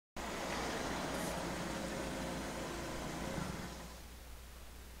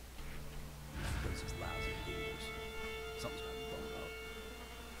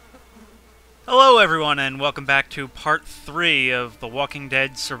Hello everyone and welcome back to part 3 of The Walking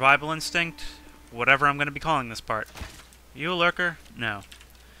Dead Survival Instinct, whatever I'm going to be calling this part. You a lurker? No.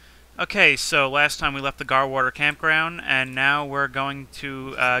 Okay, so last time we left the Garwater campground, and now we're going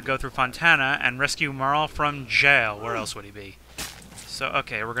to go through Fontana and rescue Merle from jail. Where else would he be? So,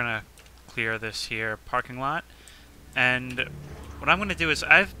 okay, we're going to clear this here parking lot, and what I'm going to do is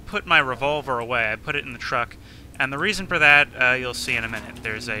I've put my revolver away. I put it in the truck, and the reason for that, you'll see in a minute.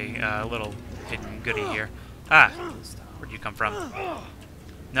 There's a little hidden goodie here. Ah, where'd you come from?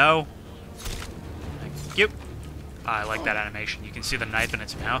 No. Thank you. I like that animation. You can see the knife in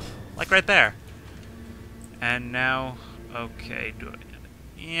its mouth. Like right there. And now, okay,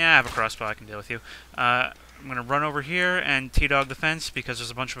 yeah, I have a crossbow, I can deal with you. I'm going to run over here and T-dog the fence because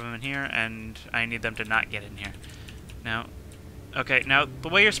there's a bunch of them in here and I need them to not get in here. Now, okay, now the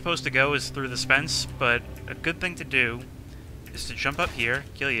way you're supposed to go is through this fence, but a good thing to do is to jump up here,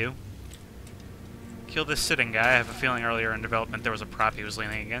 kill you, kill this sitting guy. I have a feeling earlier in development there was a prop he was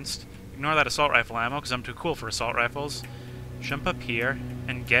leaning against. Ignore that assault rifle ammo, because I'm too cool for assault rifles. Jump up here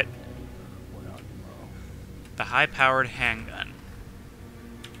and get the high-powered handgun.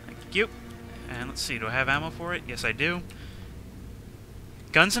 Thank you. And let's see, do I have ammo for it? Yes, I do.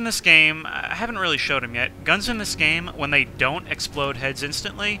 Guns in this game, I haven't really showed them yet. Guns in this game, when they don't explode heads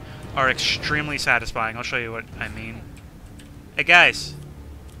instantly, are extremely satisfying. I'll show you what I mean. Hey, guys.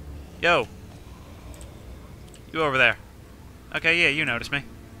 Yo. You over there. Okay, yeah, you noticed me.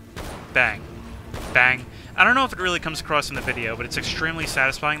 Bang. Bang. I don't know if it really comes across in the video, but it's extremely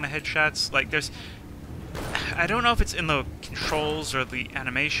satisfying, the headshots. Like, there's... I don't know if it's in the controls or the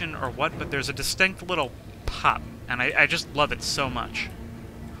animation or what, but there's a distinct little pop, and I just love it so much.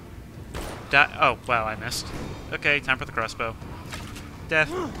 Oh, wow, I missed. Okay, time for the crossbow. Death.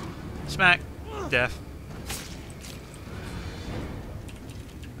 Smack. Death.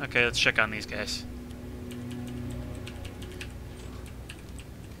 Okay, let's check on these guys.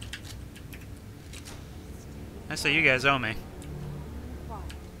 I say you guys owe me.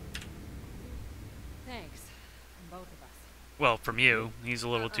 Thanks. From both of us. Well, from you. He's a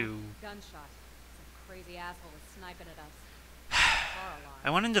little too... Gunshot. Some crazy asshole was sniping at us. I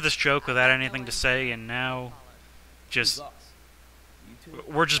went into this joke without anything to say, and now... just...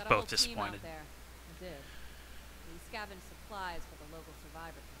 we're just both disappointed. We scavenged supplies for the local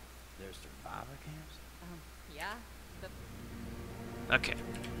survivor camps. There's survivor camps? Yeah? Okay.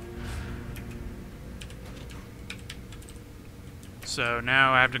 So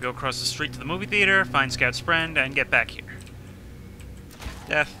now I have to go across the street to the movie theater, find Scout's friend, and get back here.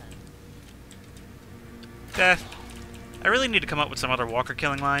 Death. Death. I really need to come up with some other walker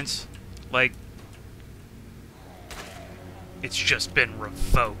killing lines. Like, it's just been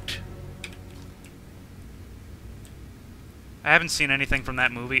revoked. I haven't seen anything from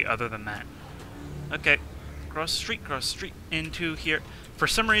that movie other than that. Okay. Cross the street, into here. For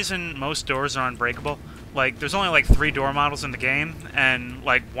some reason, most doors are unbreakable. Like, there's only like 3 door models in the game, and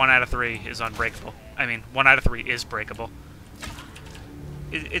like 1 out of 3 is unbreakable. I mean, 1 out of 3 is breakable.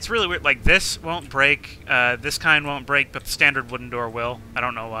 It's really weird. Like, this won't break, this kind won't break, but the standard wooden door will. I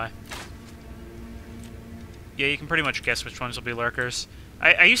don't know why. Yeah, you can pretty much guess which ones will be lurkers.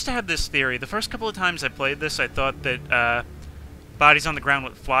 I used to have this theory. The first couple of times I played this, I thought that bodies on the ground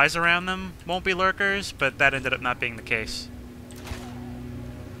with flies around them won't be lurkers, but that ended up not being the case.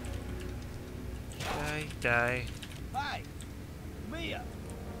 Die. Hi! Mia!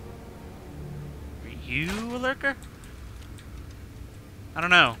 Are you a lurker? I don't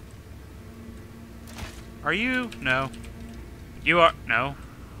know. Are you? No. You are? No.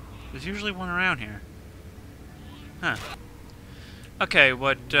 There's usually one around here. Huh. Okay,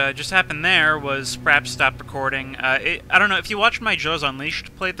 what just happened there was Fraps stopped recording. I don't know, if you watched my Joe's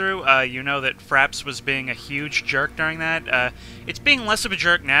Unleashed playthrough, you know that Fraps was being a huge jerk during that. It's being less of a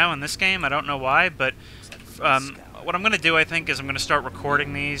jerk now in this game, I don't know why, but what I'm going to do, I think, is I'm going to start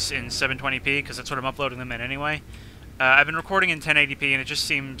recording these in 720p, because that's what I'm uploading them in anyway. I've been recording in 1080p, and it just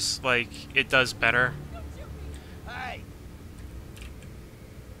seems like it does better. Hey!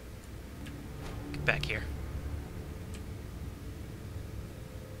 Get back here.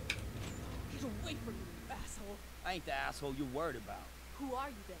 Wait for me, you asshole. I ain't the asshole you're worried about. Who are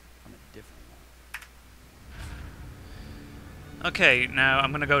you then? I'm a different one. Okay, now I'm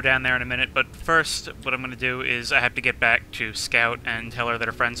going to go down there in a minute, but first, what I'm going to do is I have to get back to Scout and tell her that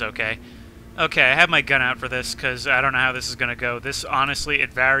her friend's okay. Okay, I have my gun out for this, because I don't know how this is going to go. This, honestly,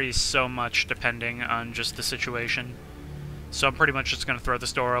 it varies so much depending on just the situation. So I'm pretty much just going to throw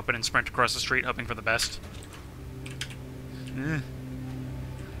this door open and sprint across the street, hoping for the best.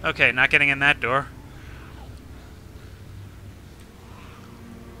 Okay, not getting in that door.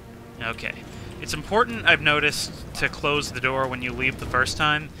 Okay. It's important, I've noticed, to close the door when you leave the first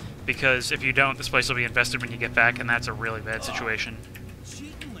time, because if you don't, this place will be infested when you get back, and that's a really bad situation.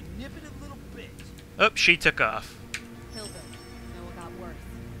 Cheating, manipulative little bitch. Oh, she took off. Killed her. No, it got worse.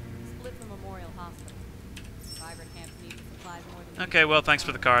 Split from Memorial Hospital. Survivor camps need the supplies more than Okay, well, thanks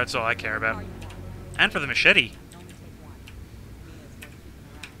for the car, that's all I care about. And for the machete. Only take one. Mia's worth keeping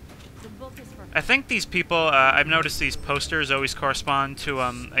around. The book is for I think these people, I've noticed these posters always correspond to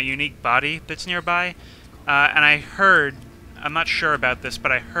a unique body that's nearby. And I heard, I'm not sure about this,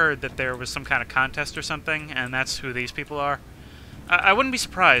 but I heard that there was some kind of contest or something, and that's who these people are. I wouldn't be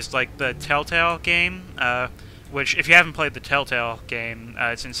surprised, like the Telltale game, which, if you haven't played the Telltale game,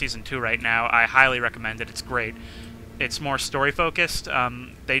 it's in Season 2 right now, I highly recommend it, it's great. It's more story-focused.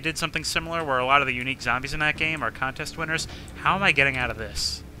 They did something similar where a lot of the unique zombies in that game are contest winners. How am I getting out of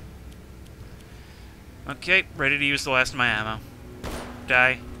this? Okay, ready to use the last of my ammo.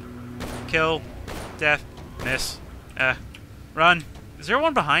 Die. Kill. Death. Miss. Run. Is there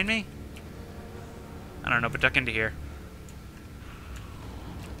one behind me? I don't know, but duck into here.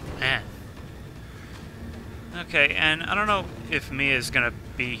 Man. Okay, and I don't know if Mia's gonna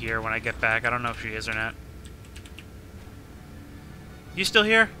be here when I get back. I don't know if she is or not. You still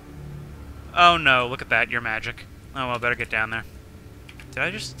here? Oh no, look at that, you're magic. Oh well, better get down there. Did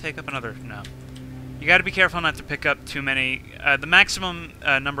I just take up another? No. You gotta be careful not to pick up too many. The maximum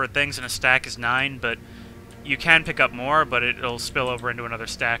number of things in a stack is 9, but you can pick up more, but it'll spill over into another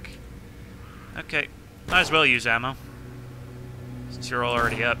stack. Okay, might as well use ammo, since you're all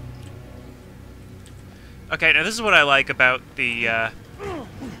already up. Okay, now this is what I like about the,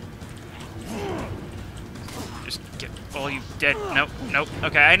 just get all you dead. Nope, nope.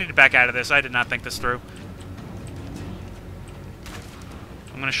 Okay, I need to back out of this. I did not think this through.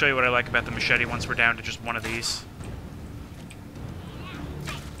 I'm going to show you what I like about the machete once we're down to just one of these.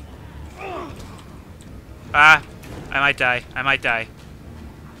 Ah, I might die. I might die.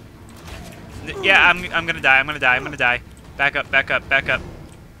 Yeah, I'm going to die. I'm going to die. I'm going to die. Back up, back up, back up.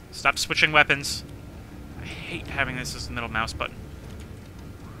 Stop switching weapons. I hate having this as the middle mouse button.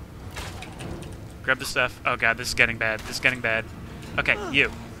 Grab the stuff. Oh god, this is getting bad. This is getting bad. Okay,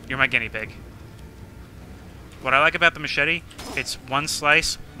 you're my guinea pig. What I like about the machete, it's one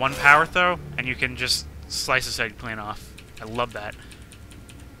slice, one power throw, and you can just slice his head clean off. I love that.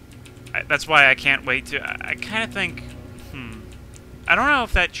 That's why I can't wait to... I kind of think... I don't know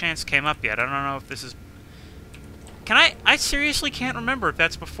if that chance came up yet. I don't know if this is... I seriously can't remember if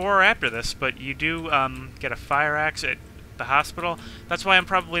that's before or after this, but you do get a fire axe at the hospital. That's why I'm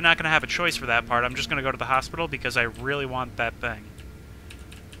probably not going to have a choice for that part. I'm just going to go to the hospital because I really want that thing.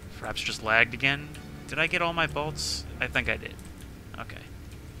 Perhaps just lagged again. Did I get all my bolts? I think I did. Okay.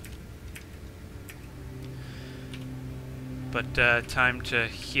 But time to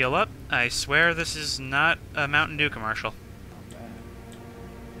heal up. I swear this is not a Mountain Dew commercial.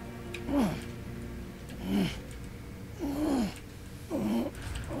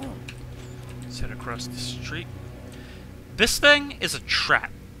 Let's head across the street. This thing is a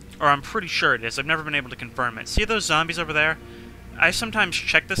trap. Or I'm pretty sure it is. I've never been able to confirm it. See those zombies over there? I sometimes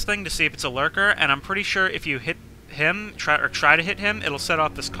check this thing to see if it's a lurker, and I'm pretty sure if you hit him, try to hit him, it'll set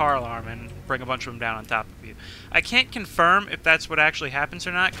off this car alarm and bring a bunch of them down on top of you. I can't confirm if that's what actually happens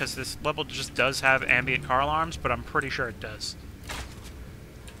or not, because this level just does have ambient car alarms, but I'm pretty sure it does.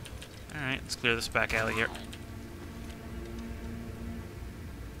 Alright, let's clear this back alley here.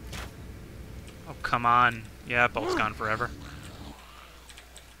 Oh, come on. Yeah, bolt's gone forever.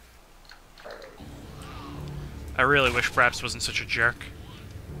 I really wish Fraps wasn't such a jerk.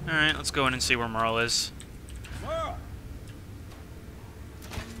 Alright, let's go in and see where Merle is. Merle!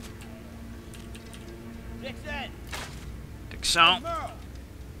 Dixon! Dixon! Merle!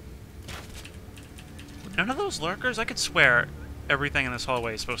 None of those lurkers? I could swear everything in this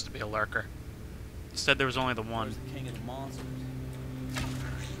hallway is supposed to be a lurker. Instead, there was only the one. Where's the king of the monsters?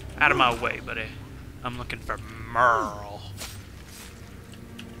 Out of my way, buddy. I'm looking for Merle.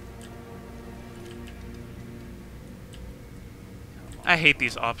 I hate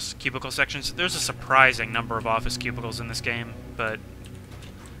these office cubicle sections. There's a surprising number of office cubicles in this game, but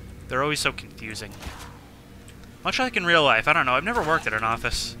they're always so confusing. Much like in real life. I don't know. I've never worked at an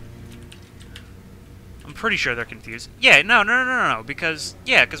office. I'm pretty sure they're confused. Yeah, no. Because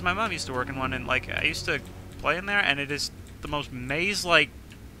my mom used to work in one, and, like, I used to play in there, and it is the most maze-like...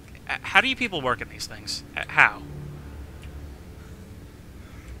 How do you people work in these things? How?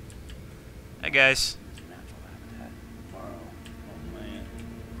 Hey, guys.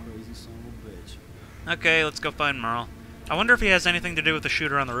 Okay, let's go find Merle. I wonder if he has anything to do with the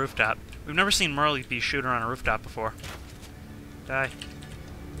shooter on the rooftop. We've never seen Merle be a shooter on a rooftop before. Die.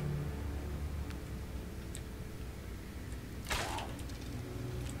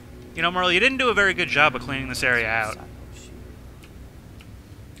 You know, Merle, you didn't do a very good job of cleaning this area out.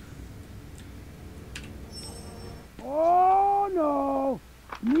 Oh, no.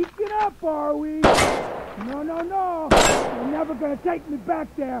 Sneaking up, are we? No, no, no. You're never gonna take me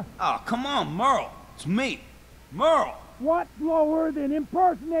back there. Oh, come on, Merle. It's me. Merle. What's lower than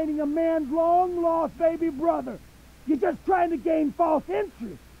impersonating a man's long-lost baby brother? You're just trying to gain false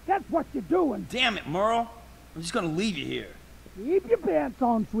entry. That's what you're doing. Damn it, Merle. I'm just gonna leave you here. Keep your pants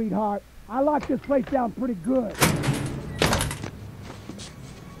on, sweetheart. I locked this place down pretty good.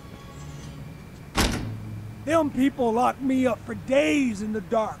 Them people locked me up for days in the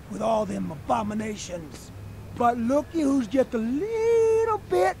dark with all them abominations. But looky who's just a little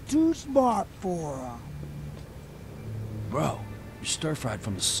bit too smart for 'em. Bro, you're stir-fried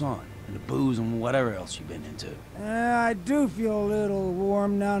from the sun and the booze and whatever else you've been into. I do feel a little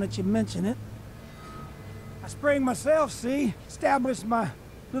warm now that you mention it. I sprang myself, see? Established my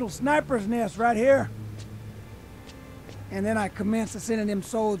little sniper's nest right here. And then I commenced to sending them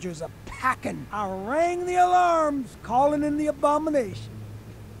soldiers a-packing. I rang the alarms, calling in the abomination.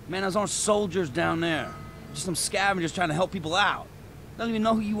 Man, those aren't soldiers down there. Just some scavengers trying to help people out. They don't even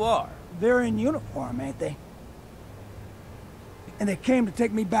know who you are. They're in uniform, ain't they? And they came to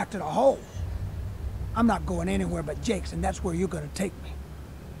take me back to the hole. I'm not going anywhere but Jake's, and that's where you're gonna take me.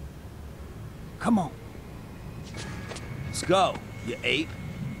 Come on. Let's go, you ape.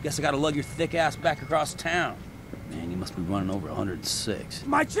 Guess I gotta lug your thick ass back across town. Man, you must be running over 106.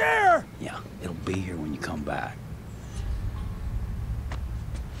 My chair! Yeah, it'll be here when you come back.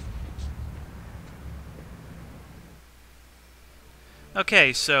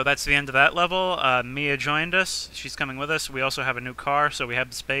 Okay, so that's the end of that level. Mia joined us. She's coming with us. We also have a new car, so we have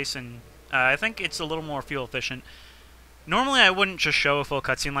the space, and I think it's a little more fuel efficient. Normally, I wouldn't just show a full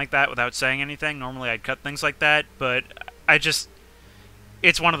cutscene like that without saying anything. Normally, I'd cut things like that, but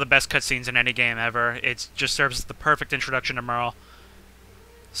it's one of the best cutscenes in any game ever. It just serves as the perfect introduction to Merle.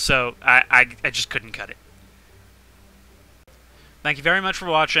 So, I just couldn't cut it. Thank you very much for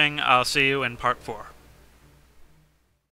watching. I'll see you in Part 4.